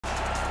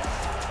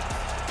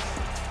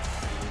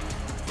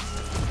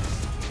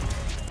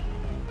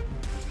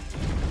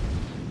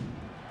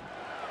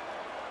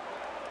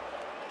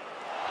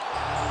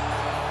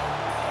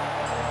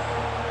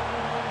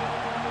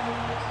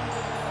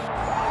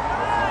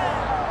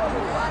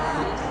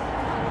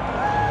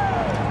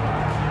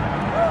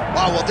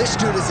Oh, well, this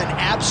dude is an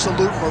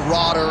absolute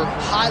marauder,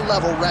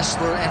 high-level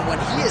wrestler, and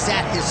when he is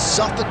at his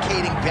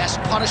suffocating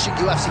best, punishing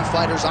UFC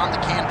fighters on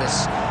the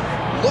canvas,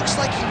 looks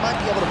like he might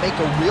be able to make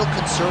a real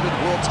concerted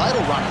world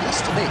title run, at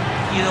least to me.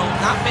 You know,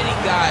 not many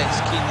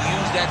guys can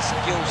use that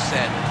skill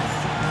set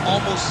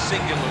almost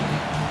singularly.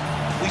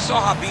 We saw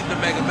Khabib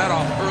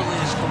Nurmagomedov early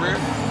in his career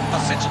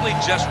essentially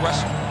just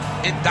wrestle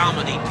and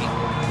dominate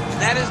people.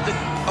 And that is the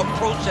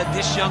approach that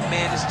this young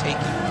man is taking.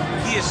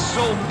 He is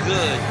so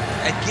good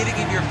at getting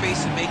in your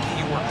face and making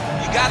you work.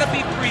 You gotta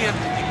be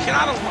preemptive. You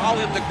cannot allow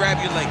him to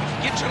grab your leg. If you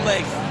get your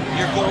leg,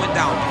 you're going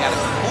down. You gotta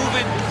be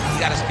moving, you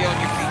gotta stay on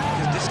your feet.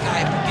 Because this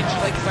guy, if you get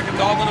your leg, it's like a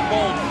dog on a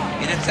bone.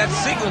 And it's that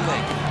single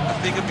leg, a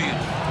thing of beauty.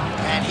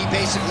 And he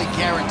basically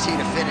guaranteed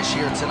a finish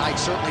here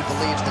tonight. Certainly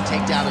believes the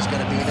takedown is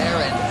gonna be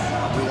there, and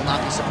we will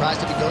not be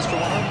surprised if he goes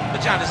for one of them. But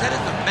John, is that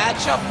in the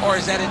matchup,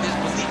 or is that in his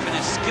belief in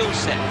his skill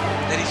set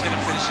that he's gonna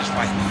finish this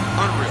fight?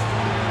 Unreal.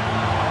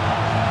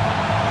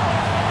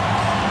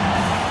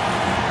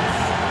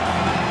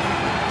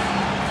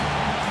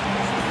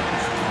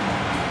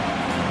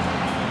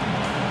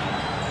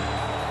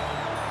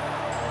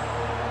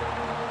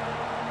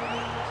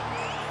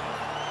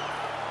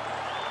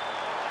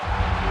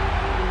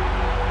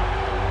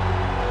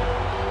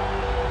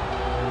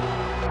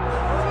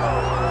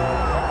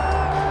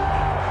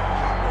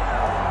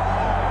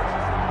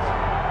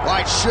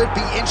 It should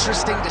be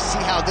interesting to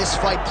see how this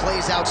fight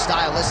plays out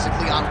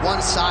stylistically. On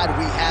one side,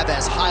 we have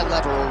as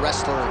high-level a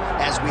wrestler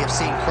as we have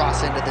seen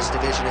cross into this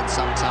division in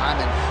some time.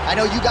 And I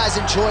know you guys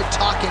enjoyed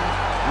talking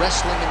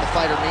wrestling in the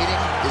fighter meeting.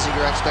 Is it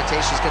your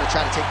expectation he's going to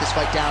try to take this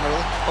fight down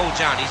early? Oh,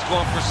 John, he's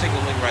going for a single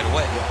leg right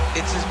away. Yeah.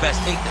 It's his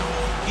best takedown.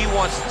 He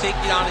wants to take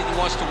you down and he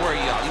wants to wear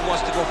you out. He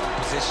wants to go from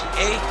position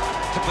A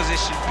to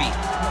position B.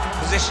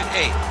 Position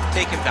A,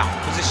 take him down.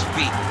 Position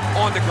B,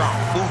 on the ground,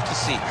 move to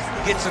C.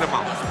 Gets in the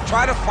mouth.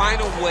 Try to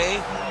find a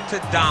way to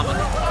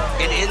dominate.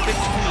 And in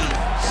between,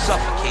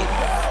 suffocate.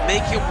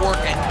 Make him work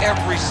at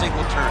every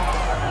single turn.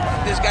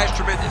 This guy's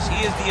tremendous.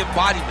 He is the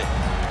embodiment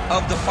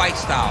of the fight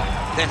style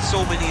that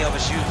so many of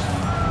us use.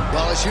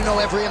 Well, as you know,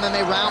 every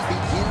MMA round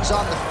begins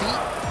on the feet,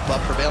 but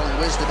prevailing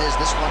wisdom is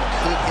this one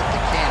could hit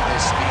the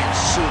canvas and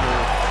sooner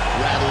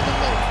rather than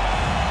later.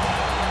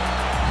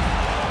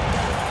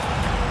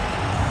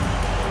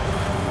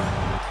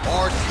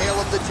 Our tale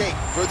of the tape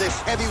for this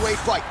heavyweight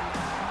fight.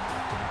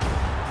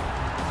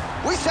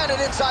 We send it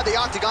inside the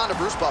octagon to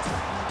Bruce Buffer.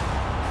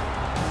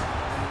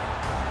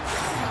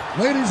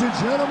 Ladies and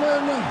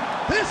gentlemen,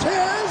 this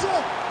is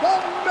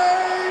the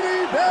main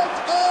event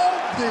of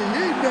the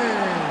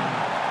evening.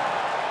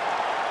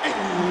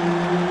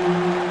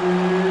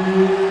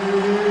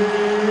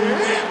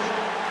 It's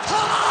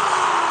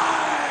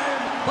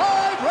time!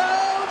 5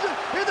 rounds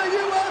in the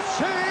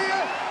UFC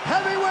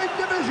heavyweight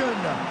division.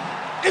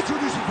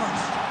 Introducing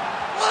first,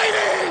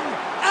 fighting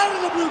out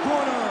of the blue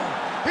corner.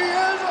 He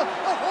is a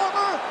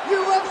former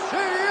UFC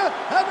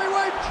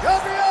heavyweight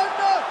champion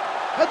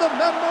and the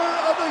member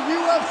of the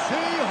UFC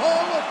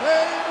Hall of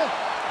Fame,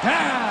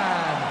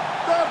 Dan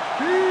the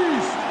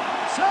Beast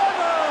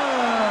Severn.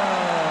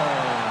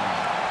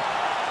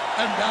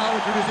 And now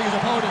introducing his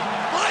opponent,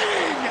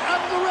 fighting out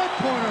of the red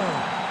corner,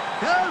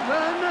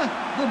 Severn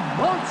the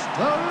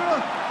Monster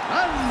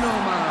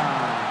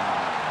Randleman.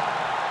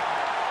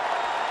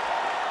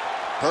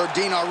 Herb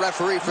Dean, our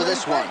referee for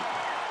this one.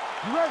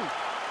 Ready.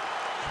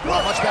 Well,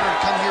 much better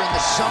to come here in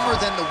the summer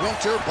than the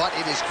winter, but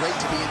it is great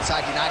to be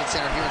inside United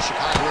Center here in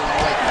Chicago,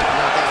 Illinois. You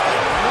know, they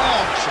have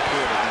long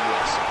supported the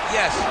UFC.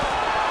 Yes,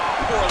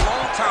 for a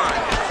long time,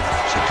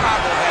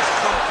 Chicago has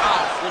come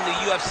out when the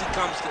UFC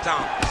comes to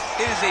town.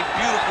 It is a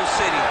beautiful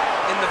city,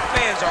 and the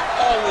fans are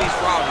always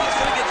rowdy. It's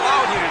going to get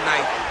loud here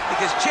tonight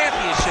because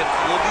championship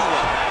will be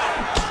won.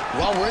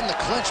 Well, we're in the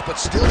clinch, but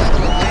still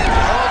able to land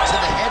hard to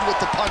the head with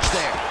the punch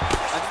there.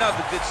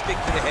 Another good stick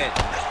to the head.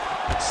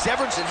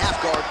 Severn's in half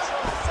guard.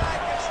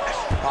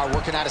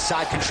 Working out of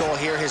side control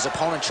here. His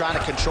opponent trying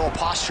to control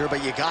posture,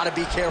 but you got to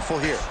be careful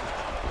here.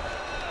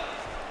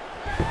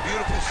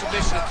 Beautiful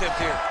submission attempt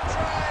here.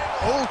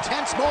 Oh,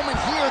 tense moment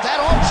here. That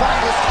arm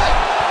triangle is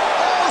tight.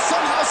 Oh,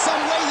 somehow,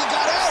 some way he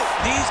got out.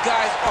 These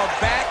guys are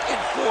back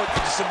and forth.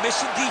 The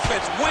submission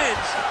defense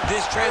wins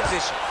this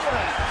transition.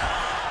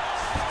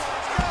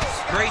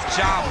 Great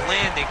job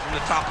landing from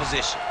the top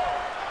position.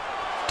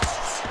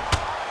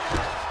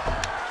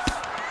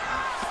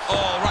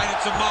 Oh, right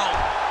into mount.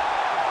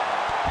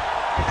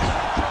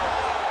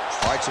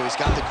 All right, so he's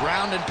got the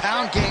ground and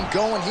pound game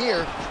going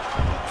here.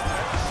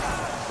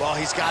 Well,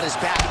 he's got his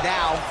back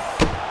now,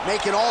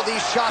 making all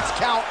these shots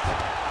count.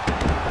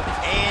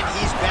 And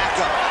he's back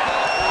up.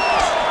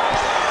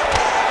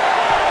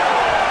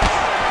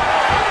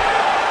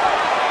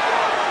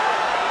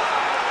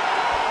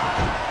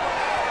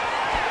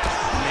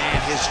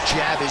 Man, his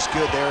jab is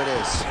good. There it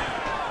is.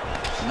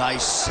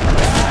 Nice. Oh,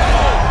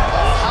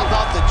 how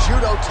about the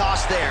judo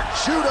toss there?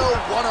 Judo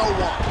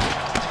 101.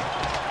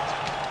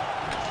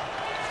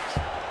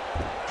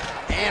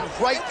 And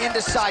right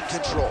into side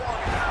control.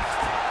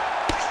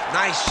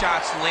 Nice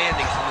shots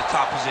landing from the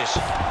top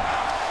position.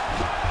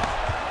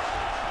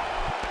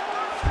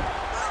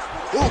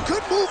 Ooh,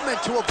 good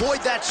movement to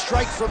avoid that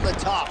strike from the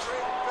top.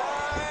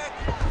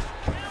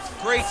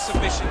 Great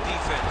submission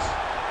defense.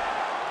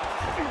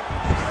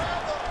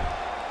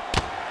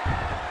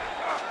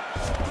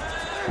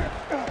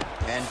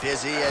 And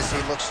busy as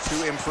he looks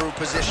to improve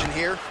position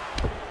here.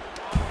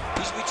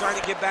 He should be trying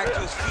to get back to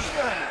his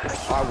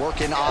feet. Are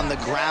working on the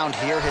ground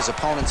here. His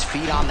opponent's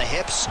feet on the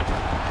hips.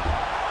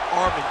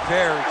 Arming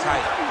very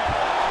tight.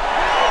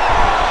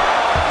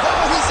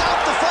 Oh, he's out.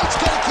 The fight's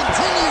going to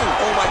continue.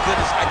 Oh, my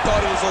goodness. I thought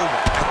it was over.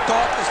 I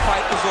thought this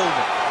fight was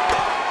over.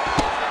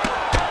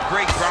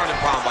 Great ground and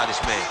pound by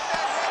this man.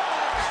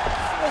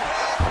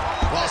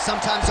 Well,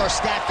 sometimes our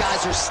stat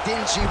guys are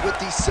stingy with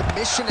the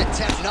submission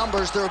attempt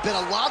numbers. There have been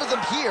a lot of them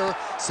here.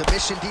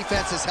 Submission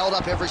defense has held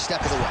up every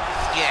step of the way.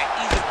 Yeah,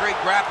 he's a great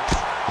grappler.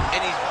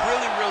 And he's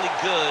really, really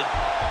good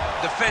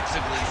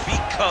defensively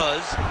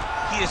because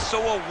he is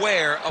so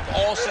aware of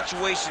all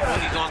situations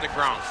when he's on the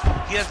ground.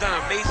 He has done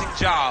an amazing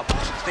job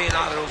staying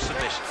out of those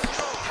submissions.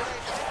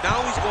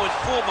 Now he's going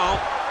full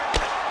mount.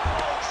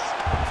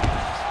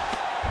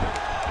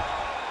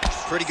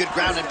 Pretty good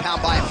ground and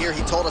pound by him here.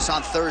 He told us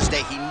on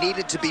Thursday he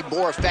needed to be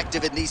more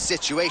effective in these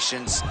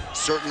situations.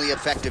 Certainly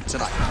effective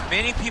tonight.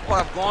 Many people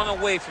have gone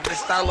away from this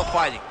style of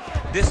fighting.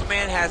 This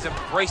man has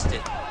embraced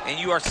it, and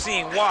you are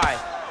seeing why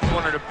he's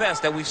one of the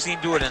best that we've seen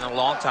do it in a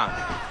long time.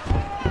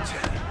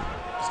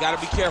 He's got to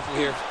be careful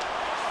here.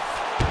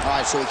 All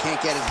right, so he can't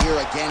get it here.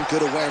 Again,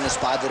 good awareness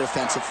by the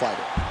defensive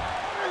fighter.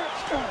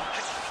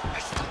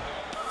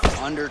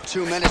 Under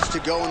 2 minutes to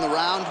go in the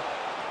round.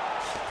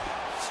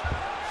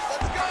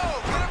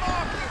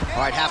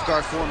 All right, half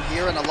guard form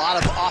here, and a lot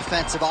of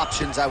offensive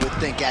options, I would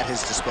think, at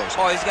his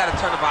disposal. Oh, he's got a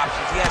ton of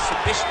options. He has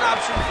submission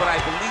options, but I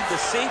believe the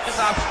safest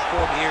option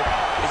for him here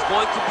is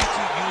going to be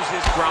to use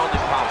his ground and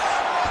pound.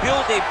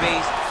 Build a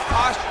base,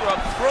 posture up,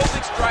 throw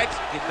big strikes,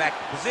 get back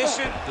in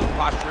position, build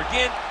posture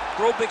again,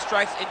 throw big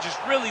strikes, and just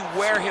really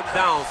wear him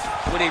down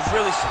with a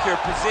really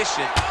secure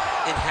position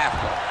in half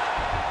guard.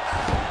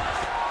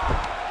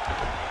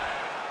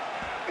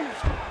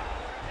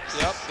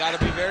 Yep, got to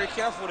be very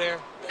careful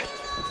there.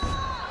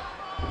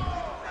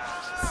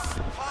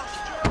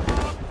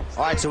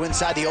 All right, so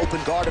inside the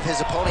open guard of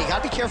his opponent. You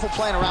got to be careful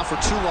playing around for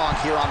too long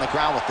here on the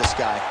ground with this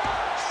guy.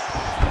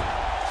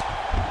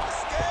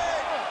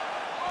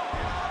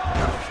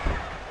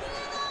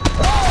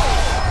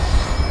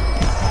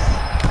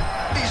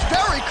 He's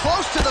very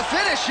close to the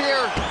finish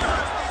here.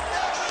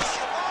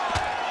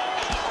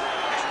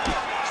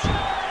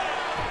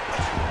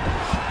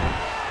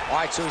 All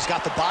right, so he's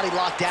got the body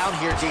locked down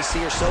here,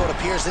 DC, or so it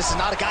appears. This is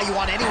not a guy you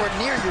want anywhere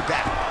near your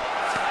back.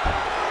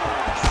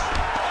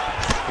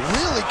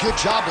 Really good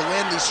job to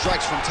land these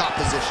strikes from top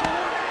position.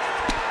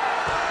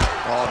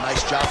 Oh,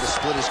 nice job to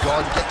split his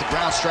guard and get the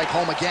ground strike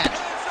home again.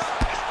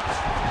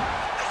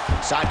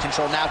 Side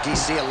control now,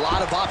 DC. A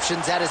lot of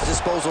options at his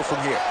disposal from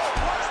here.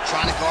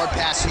 Trying to guard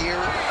pass here,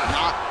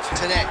 not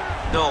today.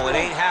 No, it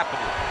ain't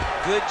happening.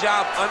 Good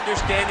job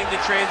understanding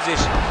the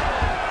transition.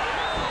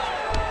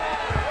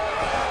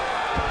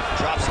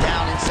 Drops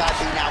down inside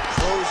the now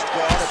closed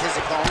guard of his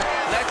opponent.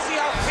 Let's see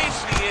how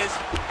patient he is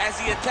as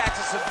he attacks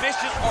a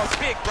submission or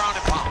big ground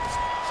and pound.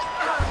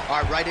 All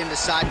right, right into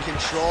side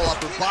control.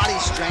 Upper body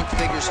strength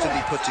figures to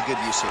be put to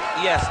good use here.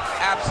 Yes,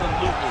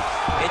 absolutely.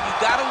 And you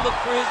got to look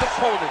for his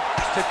opponent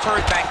to turn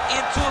back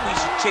into him. He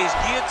should chase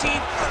guillotine,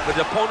 but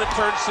the opponent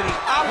turns to the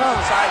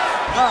opposite side.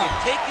 He can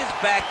take his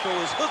back, throw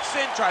his hooks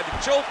in, try to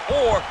choke,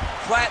 or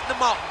flatten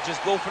him out and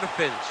just go for the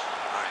finish.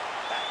 All right,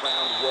 that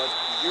round was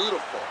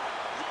beautiful.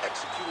 You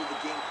executed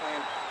the game plan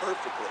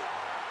perfectly.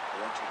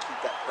 I want you to keep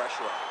that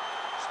pressure on.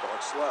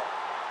 Start slow.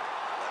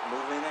 Let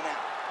move in and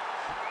out.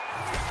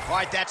 All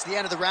right, that's the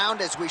end of the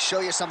round as we show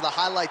you some of the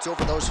highlights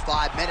over those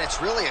 5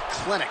 minutes. Really a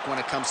clinic when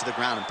it comes to the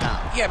ground and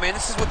pound. Yeah, man,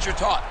 this is what you're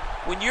taught.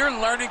 When you're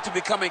learning to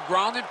become a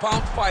ground and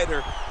pound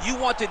fighter, you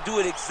want to do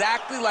it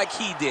exactly like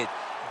he did.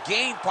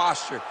 Gain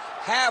posture,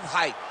 have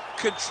height,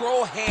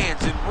 control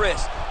hands and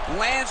wrists.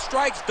 Land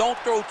strikes, don't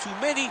throw too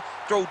many,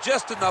 throw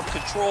just enough,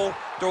 control,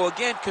 throw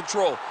again,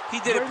 control. He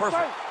did it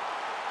perfect.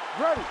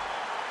 Ready.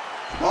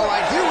 All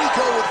right, here we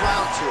go with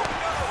round 2.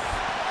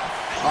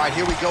 All right,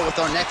 here we go with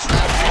our next round.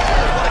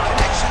 Oh, what a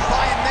connection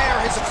by him there.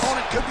 His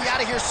opponent could be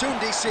out of here soon,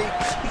 DC.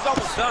 He's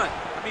almost done.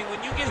 I mean,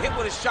 when you get hit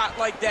with a shot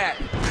like that,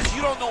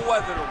 you don't know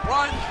whether to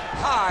run,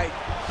 hide,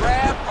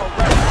 grab, or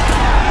wrestle.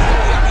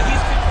 I mean, he's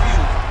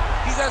confused.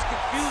 He's as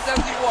confused as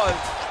he was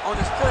on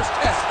his first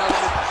test in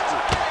elementary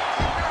school.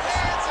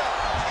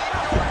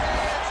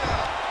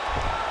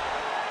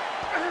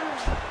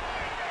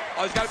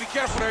 Oh, he's got to be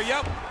careful there,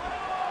 yep.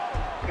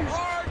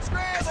 Hard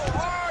scramble,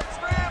 hard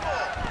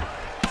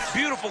scramble.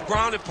 Beautiful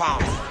ground and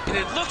pound. And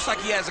it looks like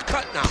he has a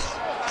cut now.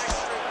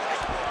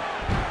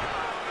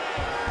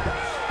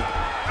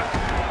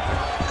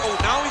 Oh,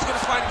 now he's going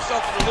to find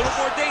himself in a little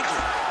more danger.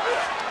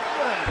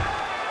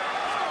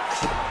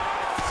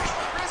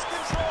 Wrist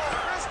control,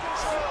 wrist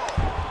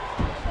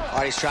control. All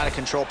right, he's trying to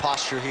control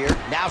posture here.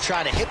 Now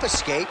trying to hip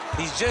escape.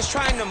 He's just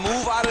trying to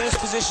move out of this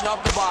position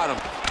off the bottom.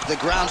 The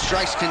ground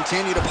strikes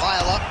continue to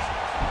pile up.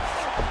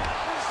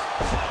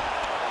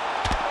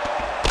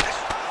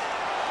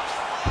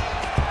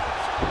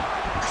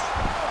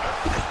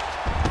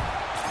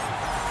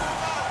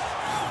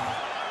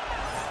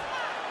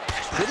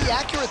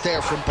 deliberate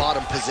there from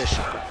bottom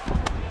position.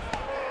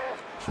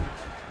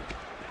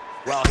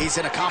 Well, he's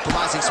in a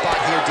compromising spot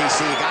here,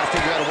 DC. You got to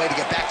figure out a way to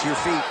get back to your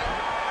feet.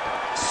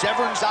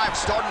 Severn's eye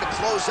starting to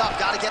close up.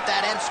 Got to get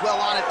that end swell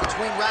on it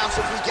between rounds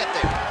if we get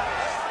there.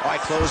 All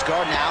right, close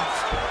guard now.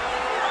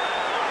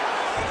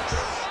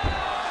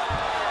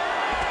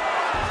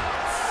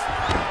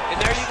 And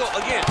there you go,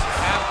 again,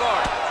 half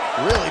guard.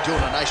 Really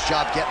doing a nice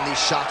job getting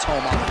these shots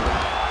home on the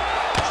ground.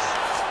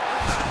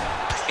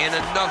 And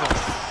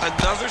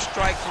another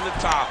strike from the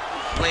top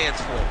lands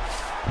for him.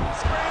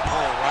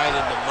 Oh, right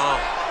in the mouth.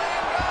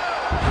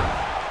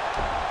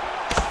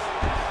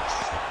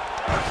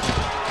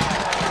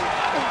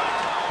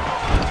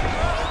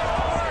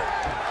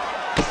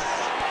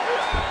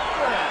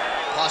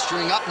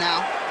 Posturing up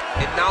now.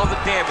 And now the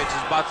damage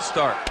is about to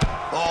start.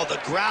 Oh, the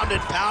ground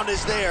and pound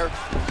is there.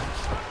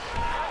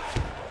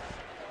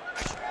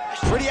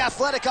 Pretty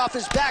athletic off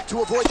his back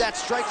to avoid that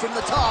strike from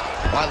the top.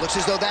 Well, it looks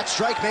as though that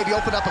strike maybe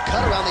opened up a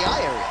cut around the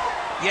eye area.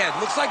 Yeah,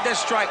 it looks like that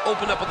strike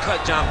opened up a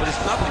cut, John, but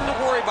it's nothing to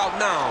worry about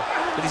now,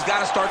 but he's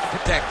got to start to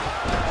protect it.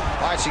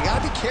 All right, so you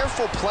got to be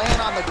careful playing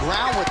on the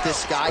ground with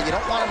this guy. You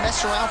don't want to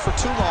mess around for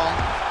too long.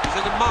 He's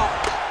in the mouth.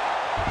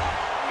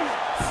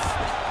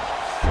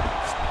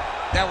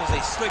 That was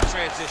a slick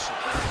transition.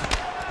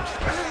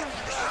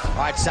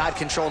 All right, side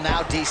control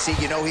now, DC.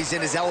 You know he's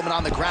in his element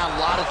on the ground.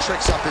 A lot of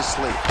tricks up his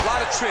sleeve. A lot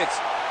of tricks.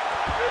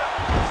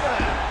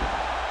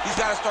 He's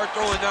got to start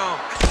throwing down.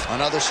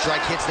 Another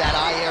strike hits that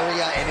eye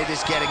area, and it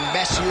is getting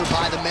messier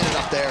by the minute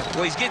up there.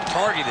 Well, he's getting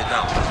targeted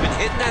now. He's been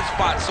hitting that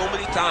spot so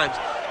many times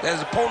that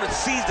his opponent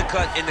sees the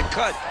cut, and the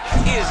cut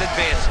is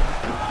advancing.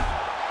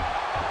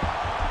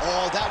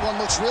 Oh, that one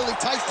looks really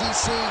tight,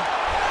 DC. Oh,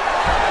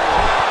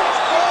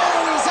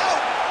 he's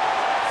out!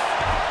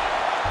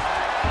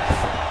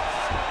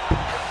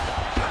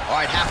 All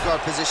right, half guard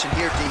position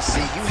here, DC.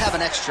 You have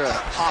an extra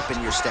hop in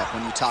your step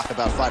when you talk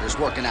about fighters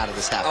working out of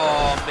this half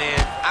guard. Oh,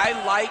 man. I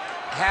like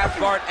half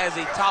guard as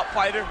a top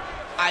fighter.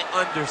 I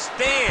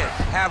understand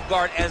half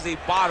guard as a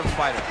bottom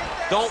fighter.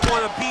 Don't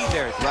want to be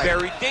there. It's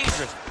very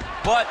dangerous.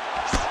 But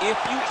if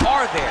you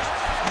are there,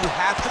 you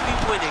have to be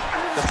winning.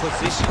 The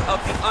position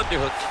of the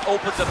underhook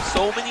opens up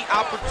so many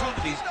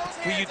opportunities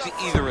for you to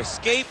either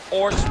escape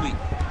or sweep.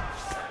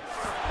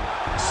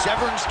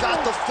 Severn's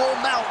got the full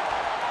mount.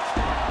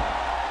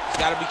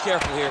 He's got to be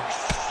careful here.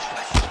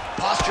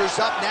 Postures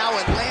up now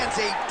and lands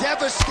a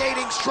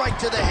devastating strike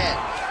to the head.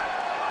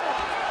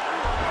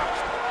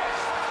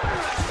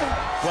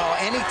 Well,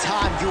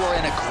 anytime you are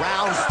in a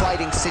ground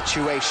fighting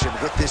situation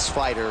with this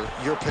fighter,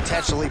 you're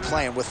potentially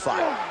playing with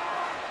fire.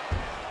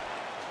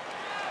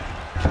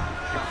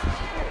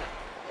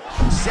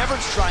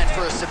 Severn's trying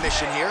for a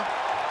submission here.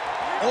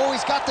 Oh,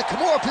 he's got the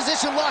Kimura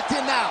position locked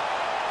in now.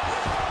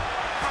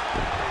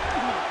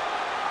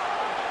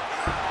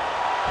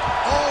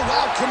 Oh,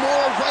 wow,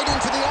 Kimura right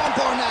into the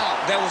armbar now.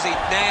 That was a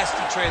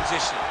nasty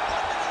transition.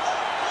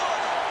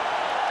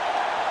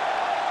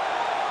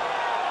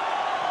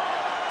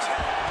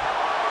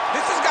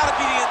 This has got to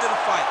be the end of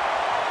the fight.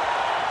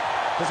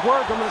 His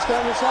word, I'm gonna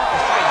stand this out.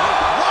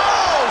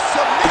 Whoa,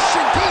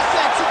 submission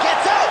defense, he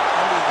gets out.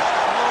 I mean, the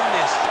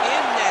calmness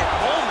in that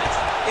moment.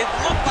 It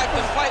looked like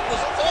the fight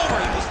was over.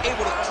 He was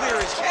able to clear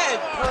his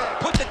head,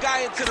 put the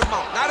guy into the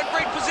mount. Not a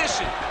great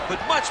position, but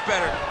much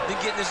better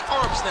than getting his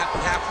arm snapped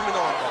in half from an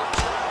armbar.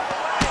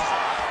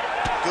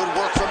 Good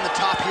work from the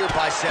top here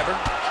by Severn.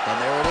 And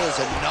there it is,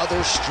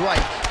 another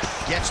strike.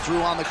 Gets through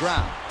on the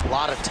ground. A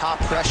lot of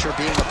top pressure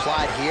being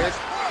applied here.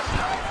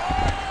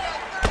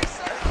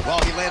 Well,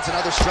 he lands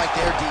another strike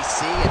there,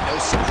 DC, and no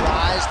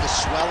surprise, the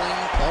swelling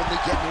only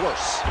getting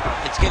worse.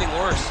 It's getting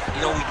worse.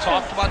 You know, we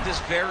talked about this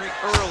very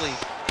early,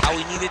 how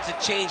he needed to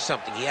change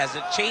something. He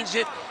hasn't changed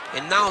it,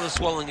 and now the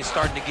swelling is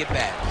starting to get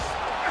bad.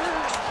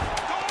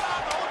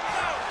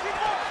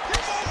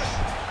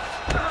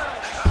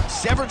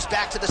 Severn's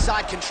back to the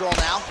side control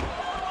now.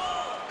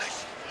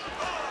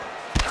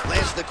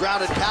 Lands the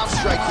ground and pound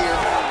strike here.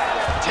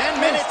 10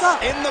 minutes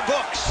in the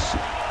books.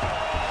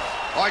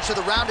 All right, so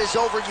the round is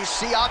over. You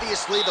see,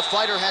 obviously, the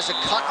fighter has a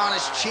cut on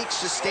his cheek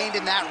sustained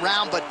in that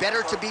round, but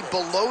better to be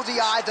below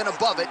the eye than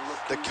above it.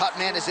 The cut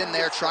man is in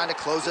there trying to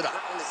close it up.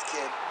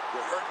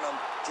 You're hurting him.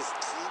 Just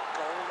keep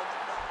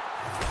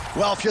going.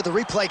 Well, if you're the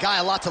replay guy,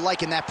 a lot to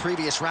like in that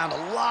previous round.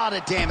 A lot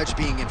of damage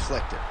being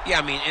inflicted. Yeah,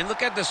 I mean, and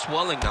look at the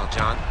swelling now,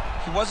 John.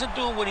 He wasn't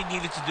doing what he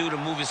needed to do to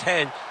move his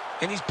head,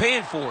 and he's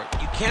paying for it.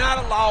 You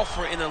cannot allow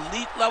for an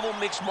elite-level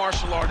mixed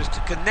martial artist to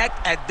connect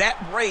at that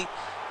rate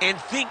and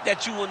think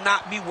that you will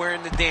not be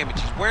wearing the damage.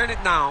 He's wearing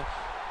it now.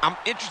 I'm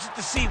interested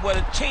to see what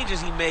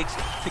changes he makes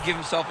to give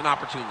himself an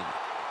opportunity.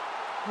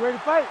 You ready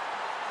to fight?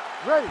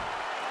 Ready.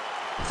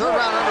 Third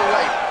round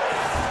underway.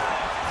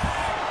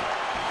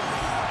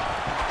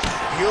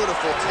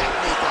 Beautiful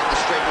technique on the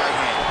straight right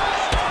hand.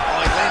 Oh,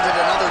 he landed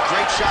another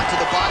great shot to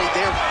the body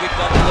there. Big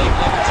double leg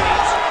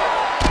levitates.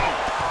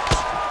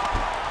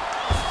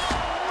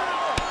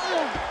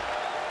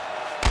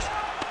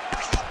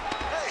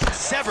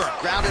 Severn,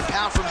 ground and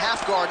pound from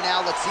half guard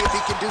now. Let's see if he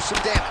can do some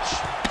damage.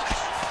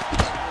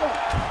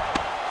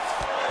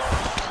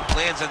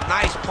 Lands a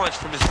nice punch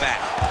from his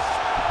back.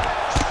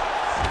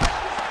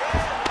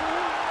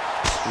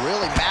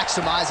 Really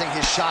maximizing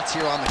his shots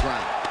here on the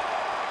ground.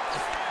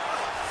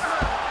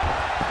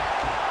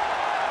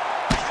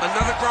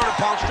 Another ground and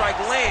pound strike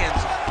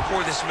lands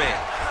for this man.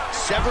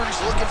 Severn's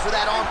looking for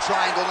that arm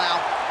triangle now.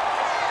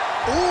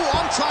 Ooh,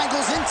 arm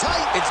triangle's in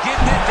tight. It's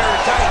getting in very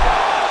tight.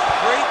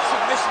 Great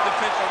submission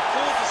defense on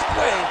full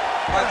display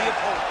by the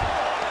opponent.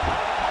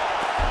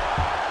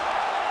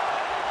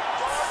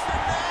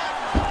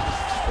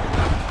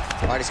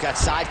 All right, he's got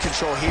side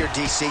control here,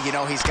 DC. You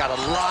know, he's got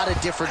a lot of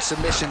different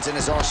submissions in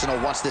his arsenal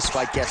once this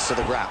fight gets to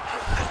the ground.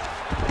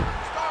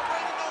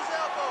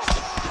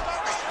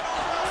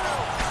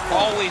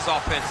 Always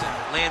offensive.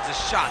 Lands a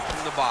shot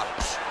from the bottom.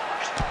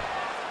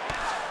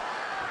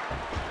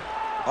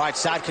 All right,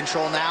 side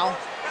control now.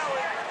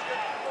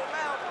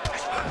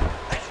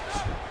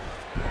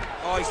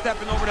 Oh, he's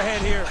stepping over the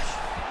head here.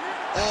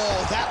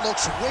 Oh, that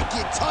looks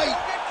wicked tight.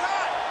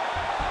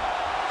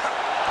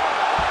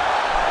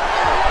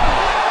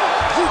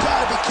 You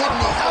gotta be kidding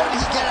me. How did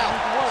he get out?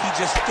 He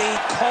just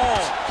stayed calm.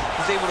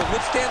 He's able to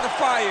withstand the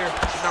fire.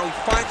 Now he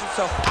finds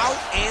himself out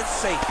and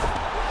safe.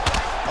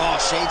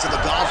 Oh, shades of the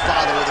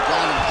Godfather with the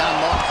ground and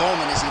pound Mark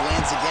Coleman as he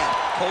lands again.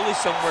 Coley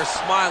somewhere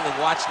smiling,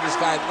 watching this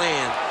guy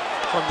land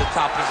from the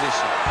top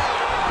position.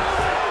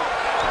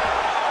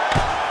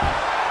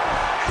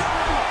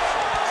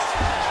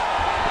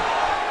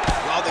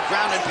 Well, the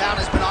ground and pound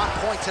has been on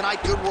point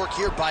tonight. Good work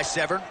here by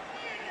Severn.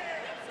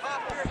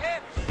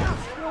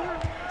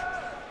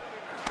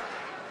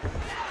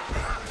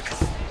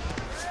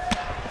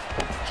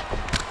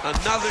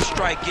 Another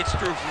strike gets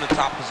through from the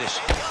top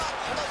position.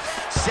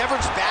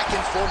 Severn's back in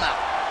full mount.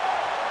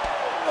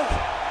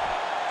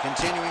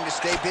 Continuing to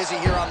stay busy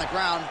here on the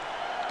ground.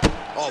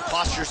 Oh,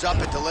 postures up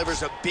and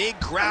delivers a big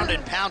ground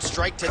and pound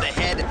strike to the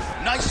head.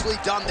 Nicely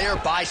done there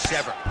by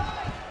Severn.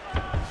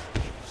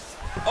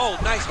 Oh,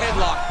 nice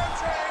headlock.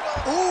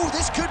 Ooh,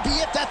 this could be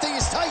it. That thing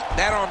is tight.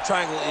 That arm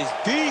triangle is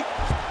deep.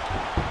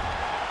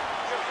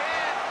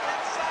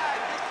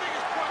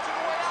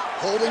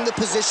 Holding the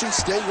position,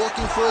 still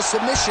working for a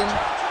submission.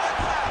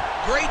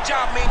 Great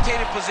job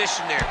maintaining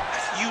position there.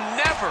 You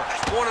never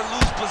want to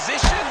lose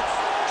position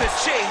to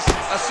chase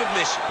a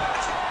submission.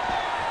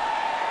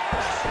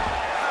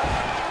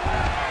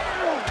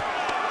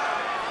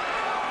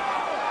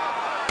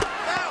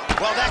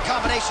 Well, that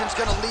combination's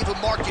going to leave a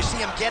mark. You see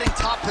him getting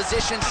top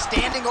position,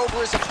 standing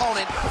over his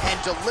opponent,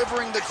 and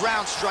delivering the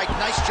ground strike.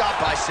 Nice job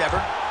by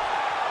Severn.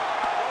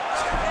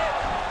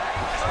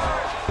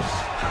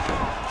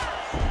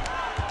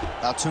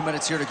 About 2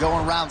 minutes here to go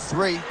in round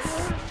 3.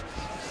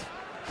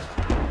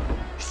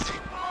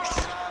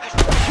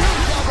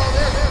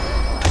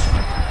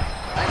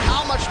 And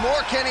how much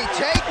more can he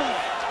take?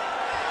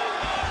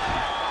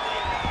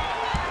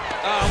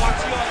 Watch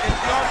the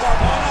arm bar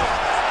going up.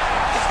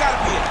 It's got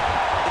to be it.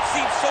 It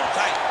seems so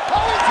tight.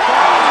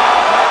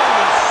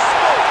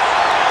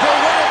 He'll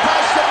win it by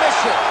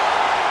submission.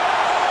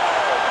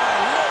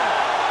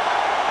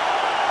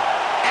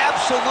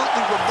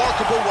 Absolutely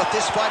remarkable what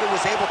this fighter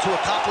was able to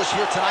accomplish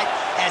here tonight.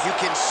 As you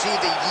can see,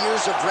 the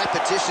years of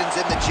repetitions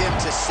in the gym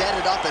to set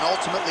it up and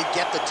ultimately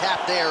get the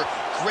tap there.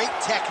 Great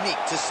technique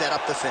to set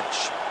up the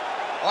finish.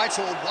 All right,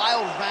 so a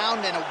wild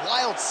round and a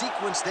wild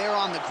sequence there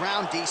on the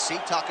ground.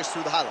 DC, talk us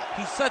through the highlight.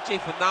 He's such a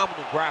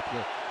phenomenal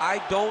grappler.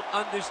 I don't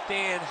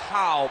understand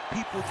how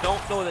people don't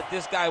know that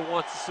this guy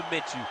wants to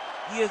submit you.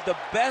 He is the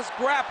best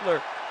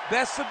grappler,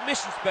 best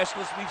submission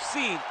specialist we've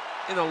seen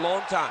in a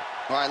long time.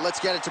 All right, let's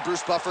get it to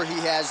Bruce Buffer. He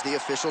has the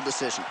official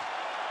decision.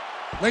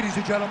 Ladies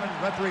and gentlemen,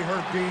 referee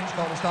Herb Deans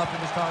called a stop to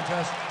this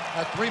contest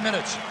at 3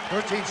 minutes,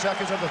 13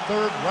 seconds of the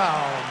third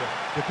round,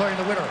 declaring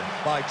the winner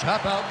by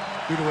tap out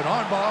due to an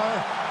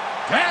armbar,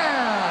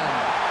 Dan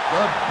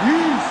the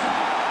Beast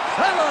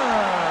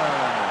Severn.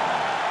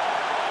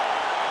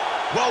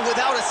 Well,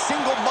 without a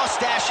single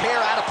mustache hair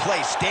out of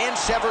place, Dan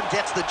Severn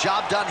gets the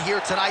job done here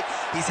tonight.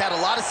 He's had a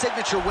lot of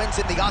signature wins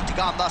in the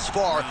octagon thus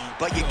far,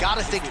 but you got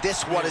to think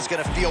this one is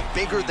going to feel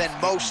bigger than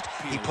most.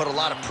 He put a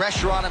lot of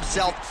pressure on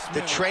himself. The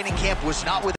training camp was not with